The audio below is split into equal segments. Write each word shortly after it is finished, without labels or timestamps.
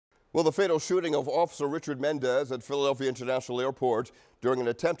Well, the fatal shooting of Officer Richard Mendez at Philadelphia International Airport during an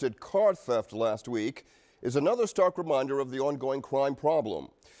attempted car theft last week is another stark reminder of the ongoing crime problem.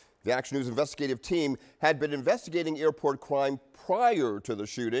 The Action News investigative team had been investigating airport crime prior to the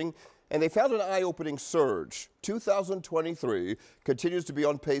shooting, and they found an eye-opening surge. 2023 continues to be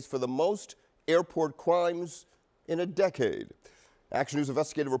on pace for the most airport crimes in a decade. Action News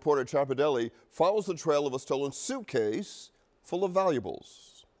investigative reporter Chapardelli follows the trail of a stolen suitcase full of valuables.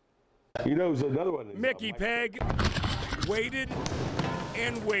 You know, there's another one. Mickey Pegg waited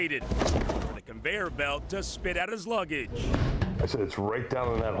and waited for the conveyor belt to spit out his luggage. I said, it's right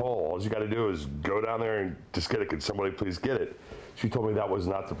down in that hole. All you got to do is go down there and just get it. Could somebody please get it? She told me that was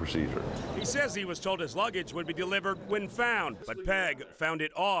not the procedure. He says he was told his luggage would be delivered when found, but Pegg found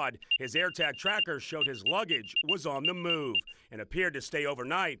it odd. His AirTag tracker showed his luggage was on the move and appeared to stay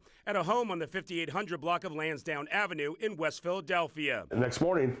overnight at a home on the 5800 block of Lansdowne Avenue in West Philadelphia. The next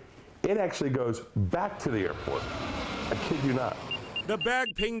morning, it actually goes back to the airport. I kid you not. The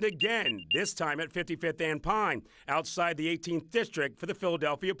bag pinged again, this time at 55th and Pine, outside the 18th District for the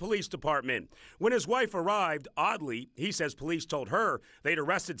Philadelphia Police Department. When his wife arrived, oddly, he says police told her they'd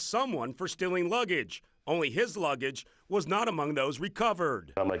arrested someone for stealing luggage. Only his luggage was not among those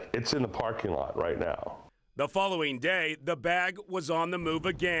recovered. I'm like, it's in the parking lot right now. The following day, the bag was on the move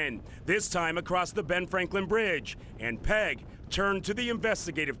again, this time across the Ben Franklin Bridge, and Pegg turned to the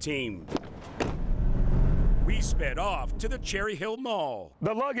investigative team. We sped off to the Cherry Hill Mall.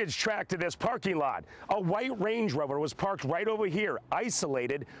 The luggage tracked to this parking lot. A white Range Rover was parked right over here,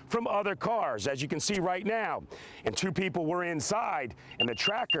 isolated from other cars, as you can see right now. And two people were inside, and the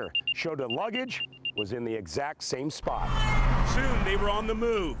tracker showed the luggage was in the exact same spot. Soon they were on the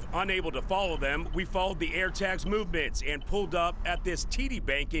move. Unable to follow them, we followed the AirTag's movements and pulled up at this TD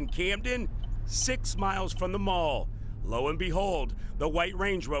Bank in Camden, 6 miles from the mall. Lo and behold, the white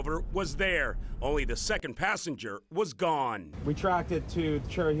Range Rover was there. Only the second passenger was gone. We tracked it to the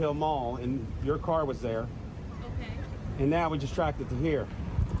Cherry Hill Mall, and your car was there. Okay. And now we just tracked it to here.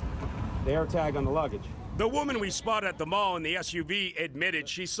 The AirTag on the luggage. The woman we spotted at the mall in the SUV admitted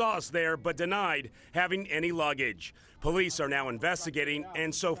she saw us there but denied having any luggage. Police are now investigating,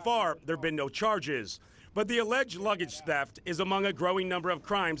 and so far there have been no charges. But the alleged luggage theft is among a growing number of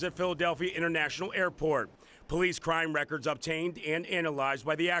crimes at Philadelphia International Airport. Police crime records obtained and analyzed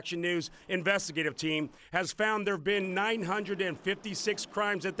by the Action News investigative team has found there have been 956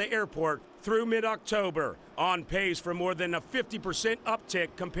 crimes at the airport through mid-October, on pace for more than a 50% uptick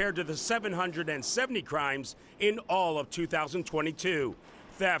compared to the 770 crimes in all of 2022.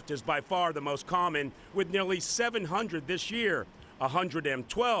 Theft is by far the most common, with nearly 700 this year,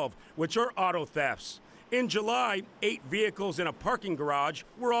 112 which are auto thefts. In July, 8 vehicles in a parking garage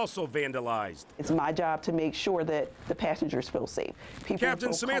were also vandalized. It's my job to make sure that the passengers feel safe.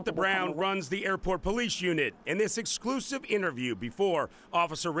 Captain Samantha Brown runs the airport police unit. In this exclusive interview before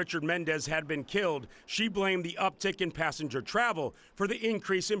Officer Richard Mendez had been killed, she blamed the uptick in passenger travel for the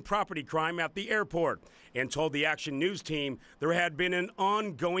increase in property crime at the airport and told the Action News team there had been an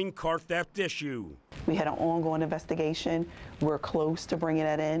ongoing car theft issue. We had an ongoing investigation. We're close to bringing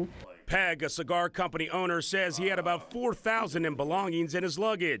that in. Pegg, a cigar company owner, says he had about 4,000 in belongings in his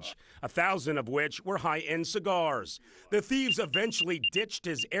luggage, 1,000 of which were high-end cigars. The thieves eventually ditched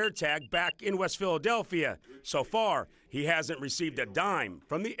his AirTag back in West Philadelphia. So far, he hasn't received a dime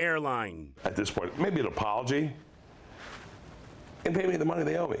from the airline. At this point, maybe an apology and pay me the money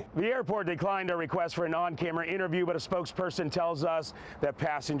they owe me. The airport declined a request for an on-camera interview, but a spokesperson tells us that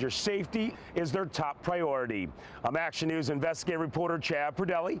passenger safety is their top priority. I'm Action News investigative reporter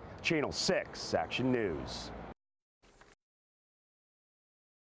Chapardelli, Channel 6 Action News.